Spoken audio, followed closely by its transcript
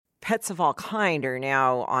pets of all kind are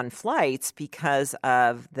now on flights because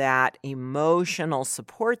of that emotional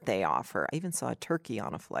support they offer. I even saw a turkey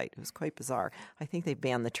on a flight. It was quite bizarre. I think they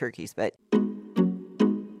banned the turkeys, but...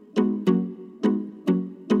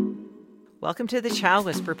 Welcome to the Child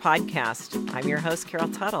Whisper podcast. I'm your host, Carol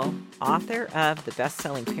Tuttle, author of the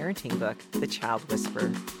best-selling parenting book, The Child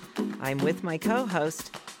Whisperer. I'm with my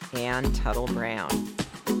co-host, Ann Tuttle Brown.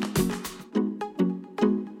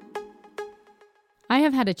 I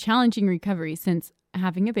have had a challenging recovery since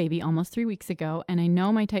having a baby almost 3 weeks ago, and I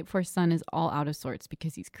know my type 4 son is all out of sorts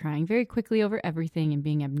because he's crying very quickly over everything and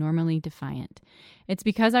being abnormally defiant. It's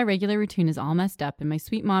because our regular routine is all messed up, and my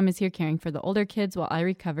sweet mom is here caring for the older kids while I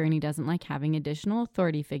recover, and he doesn't like having additional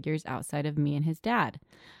authority figures outside of me and his dad.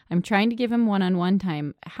 I'm trying to give him one-on-one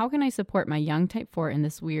time. How can I support my young type 4 in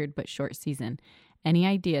this weird but short season? Any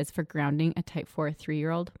ideas for grounding a type 4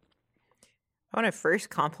 3-year-old? I want to first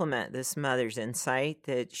compliment this mother's insight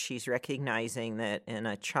that she's recognizing that in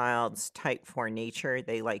a child's type 4 nature,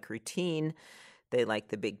 they like routine, they like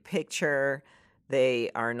the big picture, they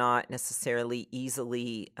are not necessarily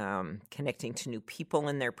easily connecting to new people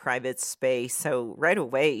in their private space. So right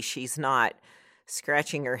away, she's not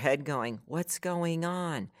scratching her head going, what's going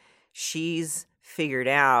on? She's figured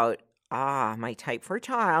out, my type 4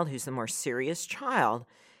 child, who's the more serious child,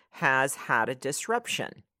 has had a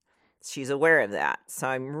disruption. She's aware of that. So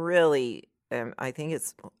I'm really, I think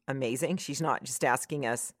it's amazing. She's not just asking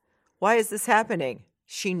us, why is this happening?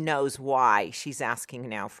 She knows why. She's asking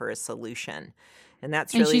now for a solution. And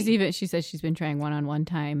that's really... And she says she's been trying one-on-one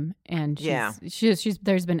time, and she's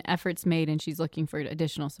there's been efforts made, and she's looking for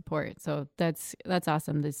additional support. So that's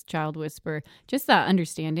awesome, this Child Whisper. Just that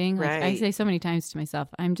understanding. Like right. I say so many times to myself,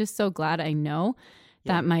 I'm just so glad I know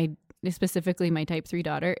that specifically my type 3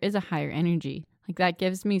 daughter is a higher energy. Like that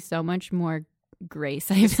gives me so much more grace.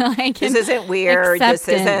 I feel like this isn't weird. This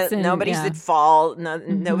isn't nobody's at fault.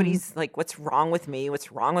 Nobody's like, what's wrong with me?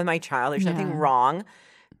 What's wrong with my child? There's nothing wrong.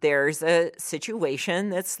 There's a situation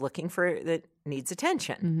that needs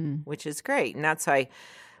attention, which is great. And that's why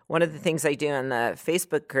one of the things I do in the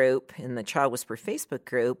Facebook group, in the Child Whisper Facebook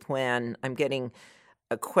group, when I'm getting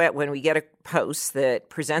when we get a post that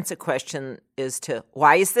presents a question, is to,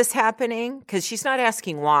 why is this happening? Because she's not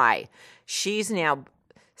asking why. She's now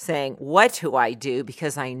saying, what do I do?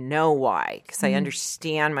 Because I know why. Because I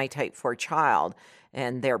understand my type 4 child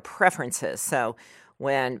and their preferences. So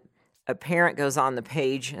when a parent goes on the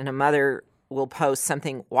page and a mother will post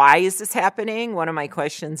something, why is this happening? One of my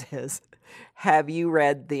questions is, have you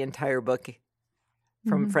read the entire book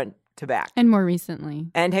from front to back? And more recently.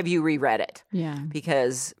 And have you reread it? Yeah.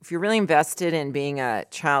 Because if you're really invested in being a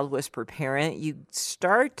Child Whisper parent, you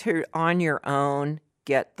start to, on your own,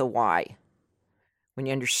 get the why. When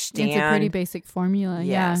you understand. It's a pretty basic formula.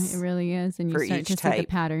 Yes, yeah, it really is. And you start to see the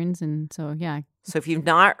patterns. And so, yeah. So if you've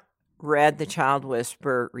not read The Child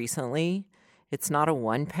Whisper recently, it's not a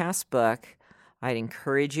one-pass book. I'd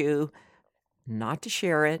encourage you not to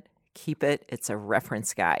share it. Keep it. It's a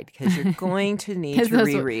reference guide because you're going to need to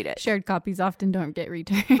reread it. Shared copies often don't get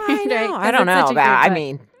returned. I know. Right? I don't know about. I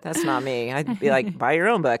mean, that's not me. I'd be like, buy your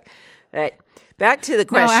own book. But back to the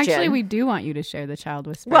question. No, actually, we do want you to share The Child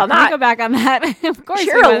Whisper. Well, Can we go back on that. Of course,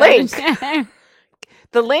 share a link.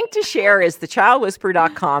 The link to share is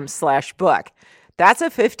thechildwhisper.com/book. That's a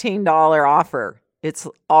 $15 offer. It's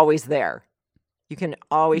always there. You can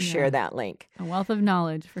always share that link. A wealth of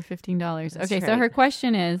knowledge for $15. That's okay, right. So her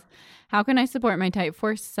question is, how can I support my type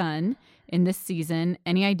 4 son in this season?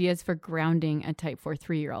 Any ideas for grounding a type 4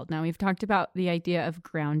 3-year-old? Now, we've talked about the idea of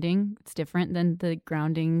grounding. It's different than the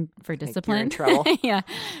grounding for discipline. You're in trouble. Yeah.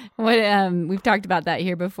 We've talked about that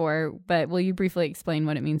here before, but will you briefly explain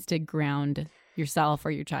what it means to ground yourself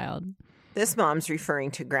or your child? This mom's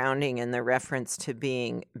referring to grounding in the reference to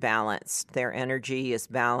being balanced. Their energy is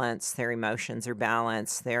balanced. Their emotions are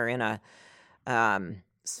balanced. They're in a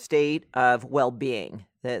state of well-being.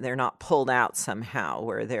 That they're not pulled out somehow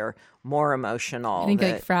where they're more emotional. I think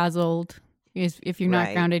like frazzled. If you're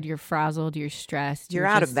not grounded, you're frazzled, you're stressed. You're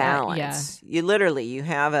out of balance. You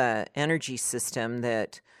have an energy system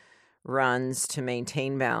that runs to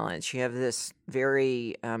maintain balance. You have this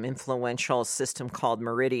very influential system called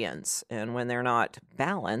meridians, and when they're not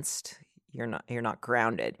balanced, you're not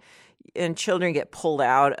grounded. And children get pulled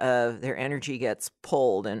out of their energy, gets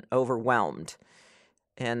pulled and overwhelmed,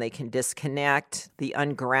 and they can disconnect. The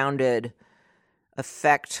ungrounded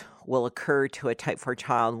effect will occur to a type 4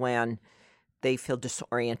 child when they feel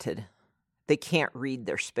disoriented. They can't read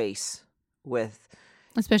their space with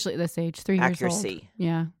especially at this age, 3 years accuracy. old.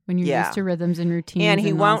 Yeah, when you're used to rhythms and routines. And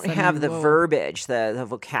he won't have the verbiage, the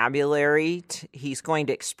vocabulary. He's going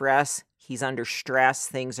to express. he's under stress,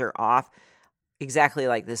 things are off, exactly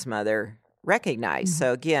like this mother recognized.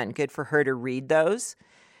 So again, good for her to read those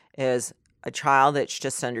as a child that's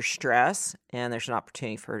just under stress, and there's an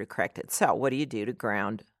opportunity for her to correct it. So what do you do to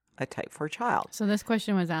ground a type 4 child? So this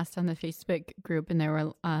question was asked on the Facebook group, and there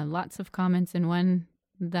were lots of comments, and one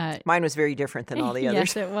that... Mine was very different than all the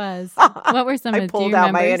others. Yes, it was. What were some I of... pulled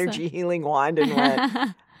out my energy healing wand and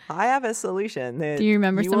went, I have a solution. Do you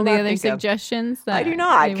remember some of the other suggestions? I do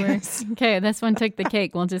not. Okay, this one took the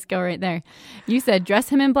cake. We'll just go right there. You said, dress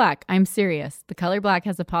him in black. I'm serious. The color black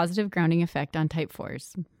has a positive grounding effect on type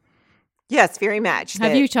 4s. Yes, very much.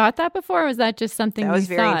 Have you taught that before, or was that just something that was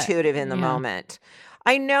very intuitive in the moment?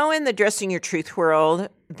 I know in the Dressing Your Truth world,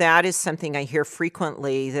 that is something I hear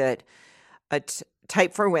frequently, that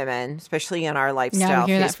type 4 women, especially in our lifestyle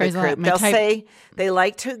Facebook group, they'll say they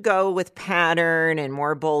like to go with pattern and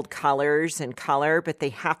more bold colors and color, but they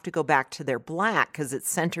have to go back to their black because it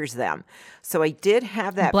centers them. So I did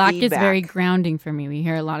have that black feedback. Is very grounding for me. We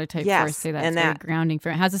hear a lot of type 4s say that. It's very grounding for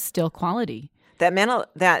it. It has a still quality. That meant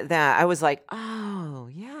that I was like, oh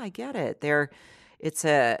yeah, I get it.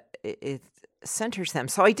 It centers them.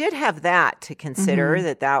 So I did have that to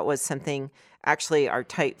consider. That was something actually our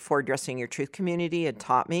type 4 Dressing Your Truth community had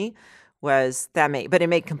taught me, but it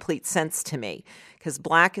made complete sense to me because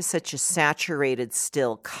black is such a saturated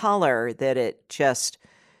still color that it's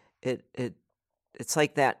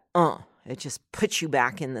like that. It just puts you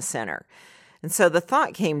back in the center. And so the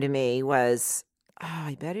thought came to me was,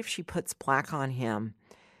 I bet if she puts black on him,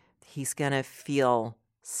 he's going to feel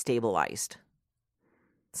stabilized.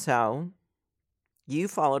 So you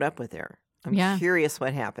followed up with her. I'm curious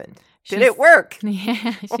what happened. Did it work?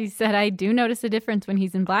 Yeah. She said, I do notice a difference when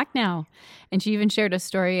he's in black now. And she even shared a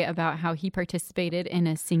story about how he participated in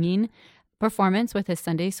a singing performance with his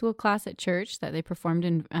Sunday school class at church that they performed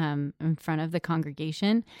in front of the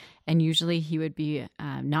congregation. And usually he would be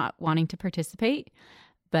not wanting to participate.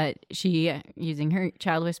 But she, using her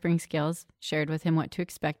child whispering skills, shared with him what to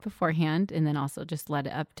expect beforehand and then also just led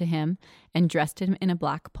it up to him and dressed him in a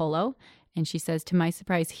black polo. And she says, to my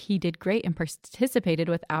surprise, he did great and participated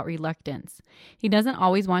without reluctance. He doesn't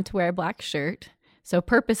always want to wear a black shirt, so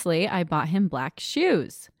purposely I bought him black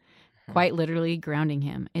shoes, quite literally grounding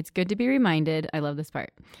him. It's good to be reminded, I love this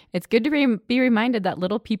part, it's good to be reminded that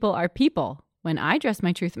little people are people. When I dress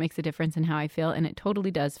my truth, it makes a difference in how I feel, and it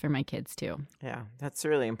totally does for my kids, too. Yeah, that's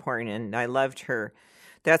really important, and I loved her.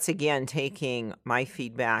 That's, again, taking my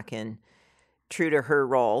feedback and true to her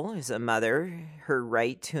role as a mother, her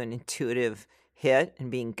right to an intuitive hit and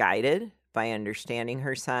being guided by understanding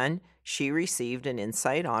her son. She received an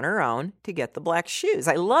insight on her own to get the black shoes.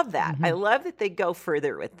 I love that. I love that they go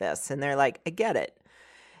further with this, and they're like, I get it.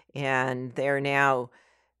 And they're now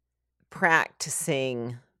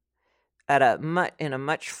practicing in a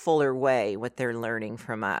much fuller way what they're learning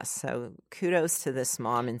from us. So kudos to this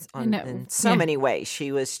mom in so many ways.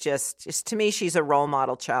 She was just to me, she's a role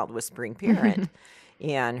model child whispering parent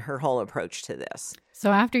and her whole approach to this.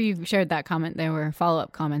 So after you shared that comment, there were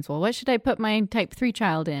follow-up comments. Well, what should I put my type 3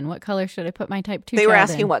 child in? What color should I put my type 2 child in? They were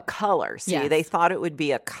asking what color. See, they thought it would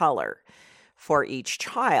be a color for each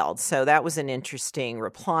child. So that was an interesting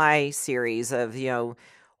reply series of,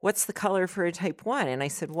 what's the color for a type 1? And I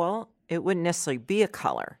said, well, it wouldn't necessarily be a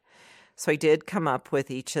color. So I did come up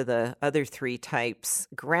with each of the other 3 types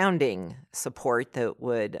grounding support that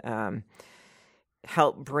would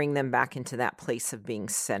help bring them back into that place of being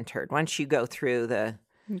centered. Once you go through the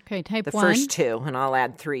type 1. First 2, and I'll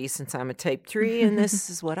add 3 since I'm a type 3, and this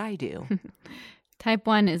is what I do. Type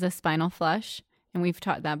 1 is a spinal flush, and we've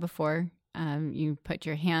taught that before. You put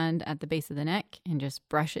your hand at the base of the neck and just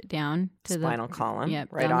brush it down to spinal column,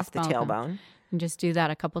 right off the tailbone. And just do that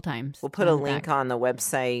a couple times. We'll put a link on the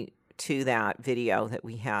website to that video that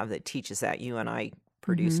we have that teaches that. You and I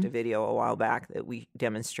produced a video a while back that we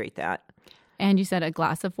demonstrate that. And you said a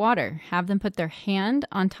glass of water. Have them put their hand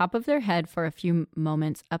on top of their head for a few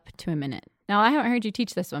moments up to a minute. Now, I haven't heard you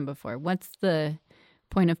teach this one before. What's the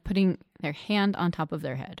point of putting their hand on top of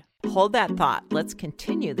their head? Hold that thought. Let's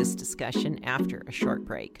continue this discussion after a short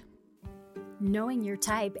break. Knowing your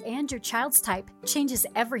type and your child's type changes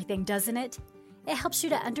everything, doesn't it? It helps you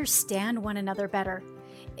to understand one another better.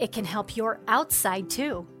 It can help your outside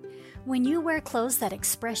too. When you wear clothes that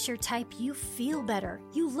express your type, you feel better,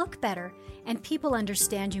 you look better, and people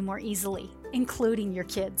understand you more easily, including your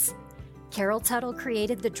kids. Carol Tuttle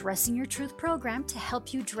created the Dressing Your Truth program to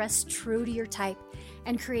help you dress true to your type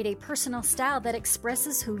and create a personal style that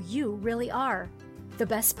expresses who you really are. The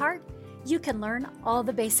best part? You can learn all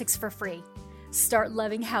the basics for free. Start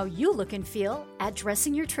loving how you look and feel at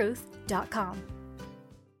dressingyourtruth.com.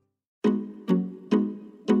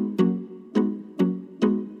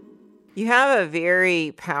 You have a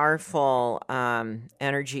very powerful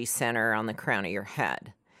energy center on the crown of your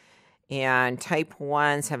head. And type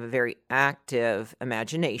 1s have a very active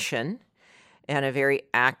imagination and a very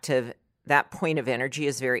active, that point of energy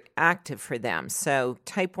is very active for them. So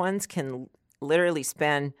type 1s can literally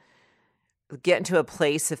get into a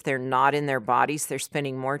place if they're not in their bodies, they're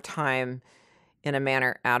spending more time in a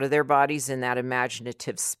manner out of their bodies in that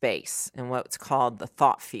imaginative space and what's called the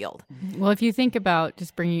thought field. Well, if you think about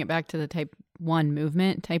just bringing it back to the type 1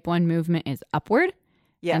 movement is upward.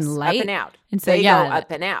 Yes, and light. Up and out. And so, they go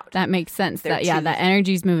up and out. That makes sense. That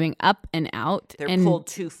energy's moving up and out. They're pulled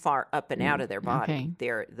too far up and out of their body. Okay.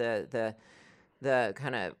 They're the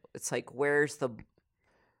kind of, it's like, where's the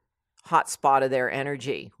hot spot of their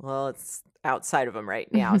energy? Well, it's outside of them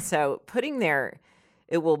right now. So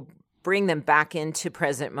it will bring them back into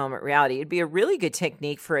present moment reality. It'd be a really good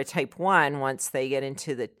technique for a type 1 once they get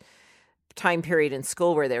into the time period in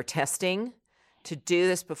school where they're testing, to do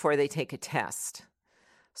this before they take a test,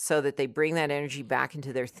 so that they bring that energy back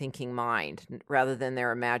into their thinking mind rather than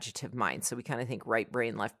their imaginative mind. So we kind of think right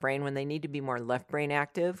brain, left brain, when they need to be more left brain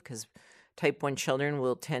active, because type 1 children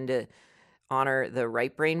will tend to honor the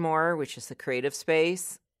right brain more, which is the creative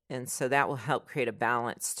space. And so that will help create a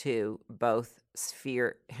balance to both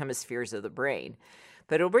hemispheres of the brain.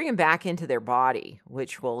 But it'll bring them back into their body,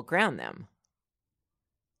 which will ground them.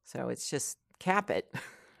 So it's just cap it.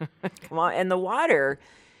 Come on. And the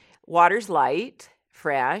water's light,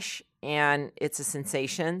 fresh, and it's a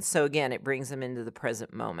sensation. So again, it brings them into the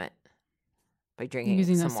present moment by drinking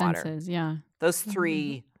using some those water. Senses, yeah. Those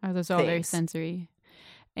three those all very sensory.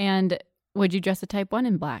 And would you dress a type 1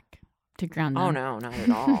 in black to ground them? Oh, no, not at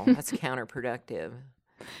all. That's counterproductive.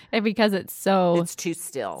 And because it's too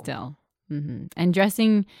still. Mm-hmm.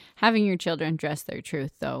 And having your children dress their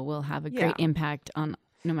truth, though, will have a great impact on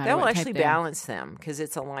no matter that what type. That will actually balance them because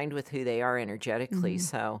it's aligned with who they are energetically. Mm-hmm.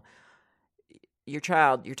 So your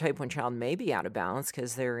type 1 child may be out of balance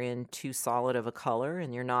because they're in too solid of a color,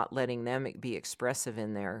 and you're not letting them be expressive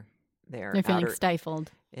in they're feeling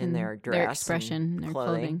stifled in their dress, their expression, their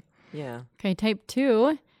clothing. Yeah. Okay. Type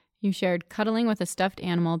 2, you shared cuddling with a stuffed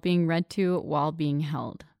animal, being read to while being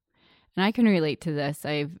held. And I can relate to this.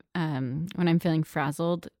 I've when I'm feeling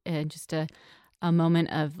frazzled, just a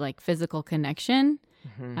moment of like physical connection.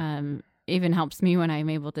 Mm-hmm. Even helps me when I'm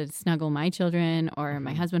able to snuggle my children or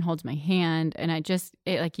my husband holds my hand. And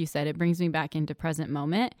like you said, it brings me back into present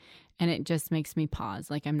moment, and it just makes me pause.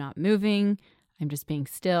 Like I'm not moving, I'm just being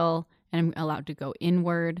still, and I'm allowed to go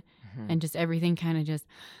inward, and just everything kind of just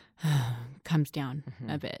comes down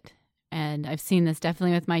a bit. And I've seen this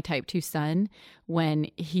definitely with my type 2 son when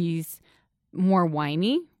he's more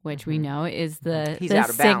whiny, which we know is the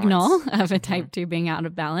signal of a type 2 being out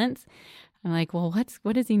of balance. I'm like, well,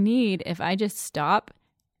 what does he need if I just stop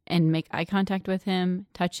and make eye contact with him,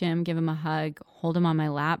 touch him, give him a hug, hold him on my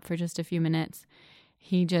lap for just a few minutes?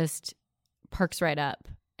 He just perks right up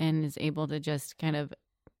and is able to just kind of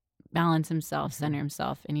balance himself, center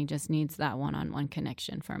himself, and he just needs that one-on-one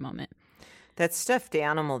connection for a moment. That stuffed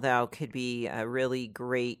animal, though, could be a really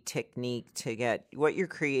great technique to get what you're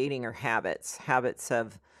creating are habits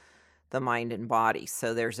of the mind and body.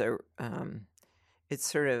 So there's it's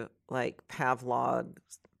sort of like Pavlov's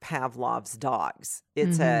dogs.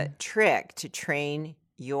 It's a trick to train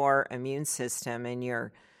your immune system and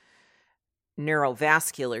your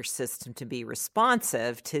neurovascular system to be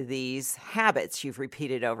responsive to these habits you've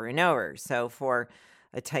repeated over and over. So for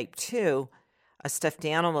a type 2, a stuffed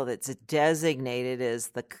animal that's designated as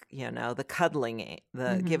the cuddling,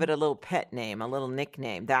 give it a little pet name, a little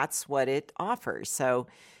nickname. That's what it offers. So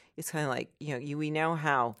it's kind of like, we know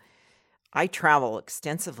how I travel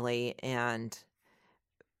extensively, and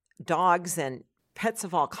dogs and pets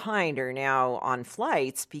of all kind are now on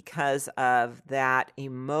flights because of that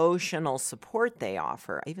emotional support they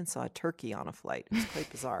offer. I even saw a turkey on a flight. It was quite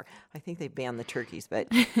bizarre. I think they banned the turkeys, but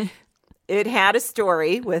it had a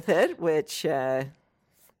story with it, which if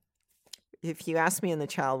you ask me in the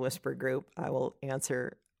Child Whisper group, I will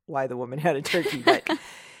answer why the woman had a turkey. But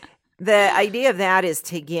the idea of that is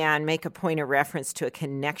to, again, make a point of reference to a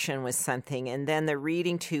connection with something, and then the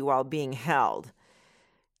reading to while being held.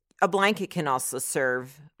 A blanket can also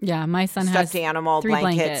serve. Yeah, my son has stuffed animal, 3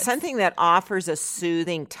 blanket, blankets. Something that offers a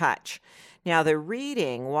soothing touch. Now, the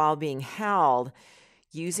reading while being held,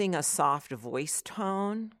 using a soft voice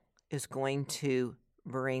tone is going to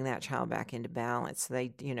bring that child back into balance. So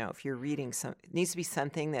they, if you're reading it needs to be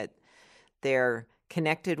something that they're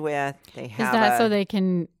connected with. They have so they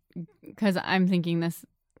can, because I'm thinking this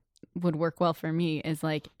would work well for me is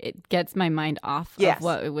like it gets my mind off of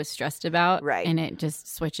what it was stressed about. Right. And it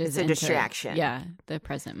just switches into distraction. Yeah, the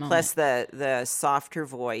present moment. Plus the softer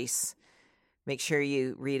voice. Make sure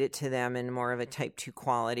you read it to them in more of a type 2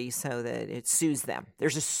 quality so that it soothes them.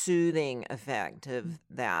 There's a soothing effect of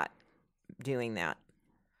that, doing that.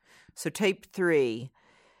 So type 3,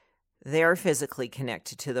 they're physically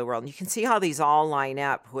connected to the world. And you can see how these all line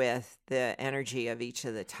up with the energy of each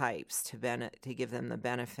of the types to give them the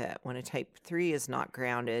benefit. When a type 3 is not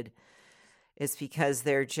grounded, it's because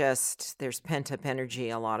there's pent-up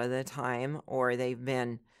energy a lot of the time, or they've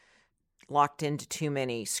been locked into too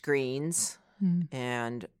many screens.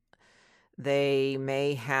 And they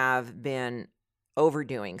may have been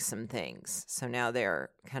overdoing some things. So now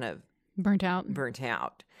they're kind of burnt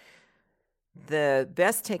out. The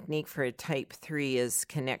best technique for a type 3 is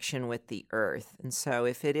connection with the earth. And so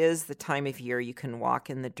if it is the time of year you can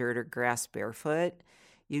walk in the dirt or grass barefoot,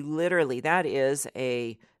 that is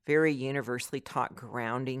a very universally taught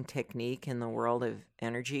grounding technique in the world of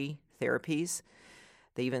energy therapies.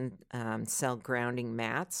 They even sell grounding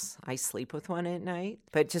mats. I sleep with one at night.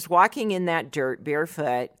 But just walking in that dirt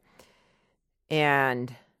barefoot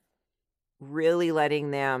and really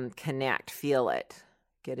letting them connect, feel it,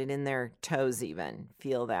 get it in their toes even,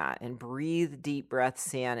 feel that, and breathe deep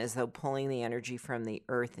breaths in as though pulling the energy from the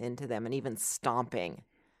earth into them, and even stomping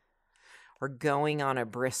or going on a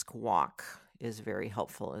brisk walk is very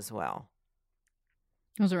helpful as well.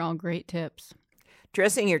 Those are all great tips.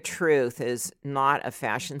 Dressing your truth is not a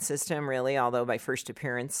fashion system, really, although by first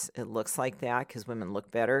appearance it looks like that because women look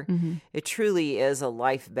better. Mm-hmm. It truly is a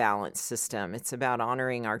life balance system. It's about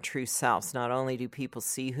honoring our true selves. Not only do people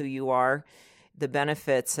see who you are, the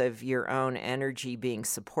benefits of your own energy being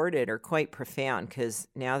supported are quite profound, because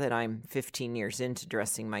now that I'm 15 years into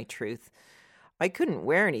dressing my truth, I couldn't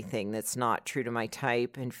wear anything that's not true to my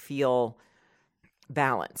type and feel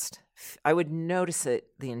balanced. I would notice it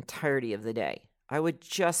the entirety of the day. I would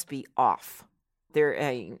just be off.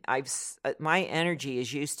 My energy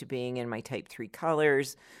is used to being in my type 3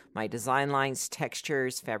 colors, my design lines,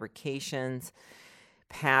 textures, fabrications,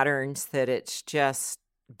 patterns, that it's just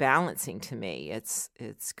balancing to me.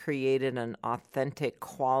 It's created an authentic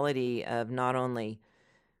quality of not only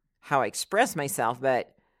how I express myself,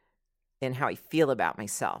 but in how I feel about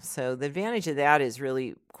myself. So the advantage of that is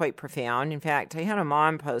really quite profound. In fact, I had a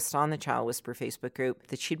mom post on the Child Whisperer Facebook group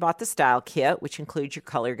that she'd bought the style kit, which includes your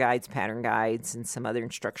color guides, pattern guides, and some other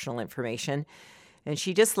instructional information. And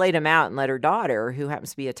she just laid them out and let her daughter, who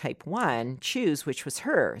happens to be a type 1, choose which was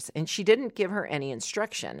hers. And she didn't give her any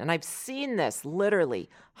instruction. And I've seen this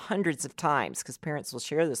literally hundreds of times, because parents will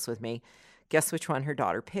share this with me. Guess which one her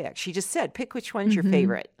daughter picked. She just said, pick which one's your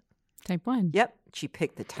favorite. Type 1. Yep. She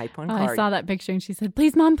picked the type 1 card. I saw that picture and she said,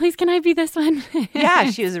 please, Mom, please, can I be this one? Yeah,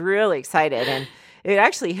 she was really excited. And it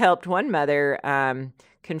actually helped one mother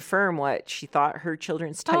confirm what she thought her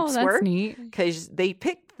children's types were. Oh, that's neat. Because they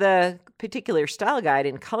picked the particular style guide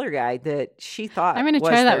and color guide that she thought I'm going to was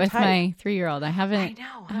try that their with type. my 3-year-old. I haven't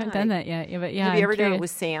done that yet. But yeah, Have you ever done it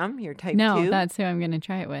with Sam, your type 2? No, that's who I'm going to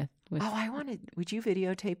try it with. Would you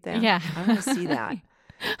videotape that? Yeah. I want to see that.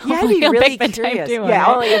 Yeah, I'd be really curious.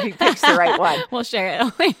 Only if he picks the right one. We'll share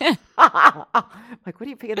it. Like, what are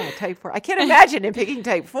you picking on type 4? I can't imagine him picking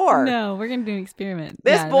type 4. No, we're going to do an experiment.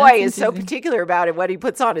 This boy is so particular about it, what he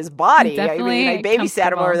puts on his body. Definitely I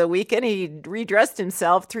babysat him over the weekend. He redressed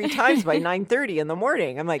himself 3 times by 9:30 in the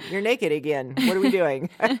morning. I'm like, you're naked again. What are we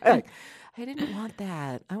doing? I didn't want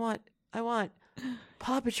that. I want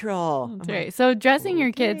Paw Patrol. That's right. So dressing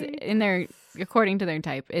your kids according to their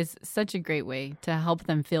type is such a great way to help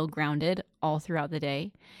them feel grounded all throughout the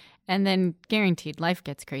day. And then guaranteed, life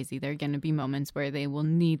gets crazy. There are going to be moments where they will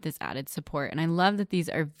need this added support. And I love that these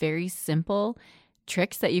are very simple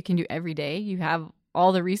tricks that you can do every day. You have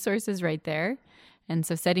all the resources right there. And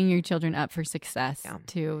so setting your children up for success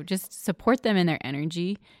to just support them in their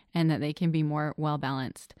energy and that they can be more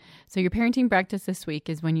well-balanced. So your parenting practice this week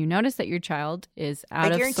is when you notice that your child is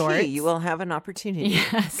out of sorts. I guarantee you will have an opportunity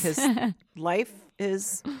because life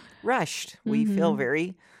is rushed. We feel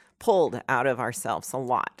very pulled out of ourselves a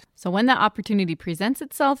lot. So when that opportunity presents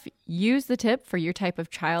itself, use the tip for your type of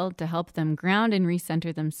child to help them ground and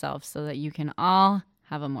recenter themselves so that you can all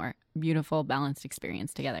have a more beautiful, balanced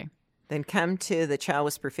experience together. Then come to the Child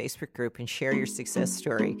Whisperer Facebook group and share your success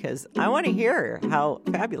story, because I want to hear how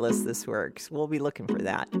fabulous this works. We'll be looking for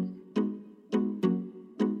that.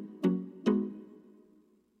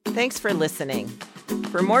 Thanks for listening.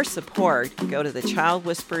 For more support, go to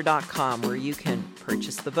thechildwhisperer.com, where you can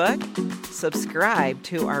purchase the book, subscribe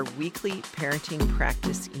to our weekly parenting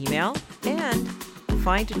practice email, and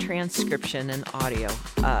find a transcription and audio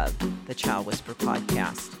of the Child Whisper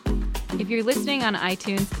podcast. If you're listening on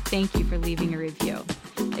iTunes, thank you for leaving a review.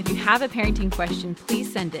 If you have a parenting question,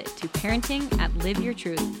 please send it to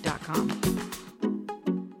parenting@liveyourtruth.com.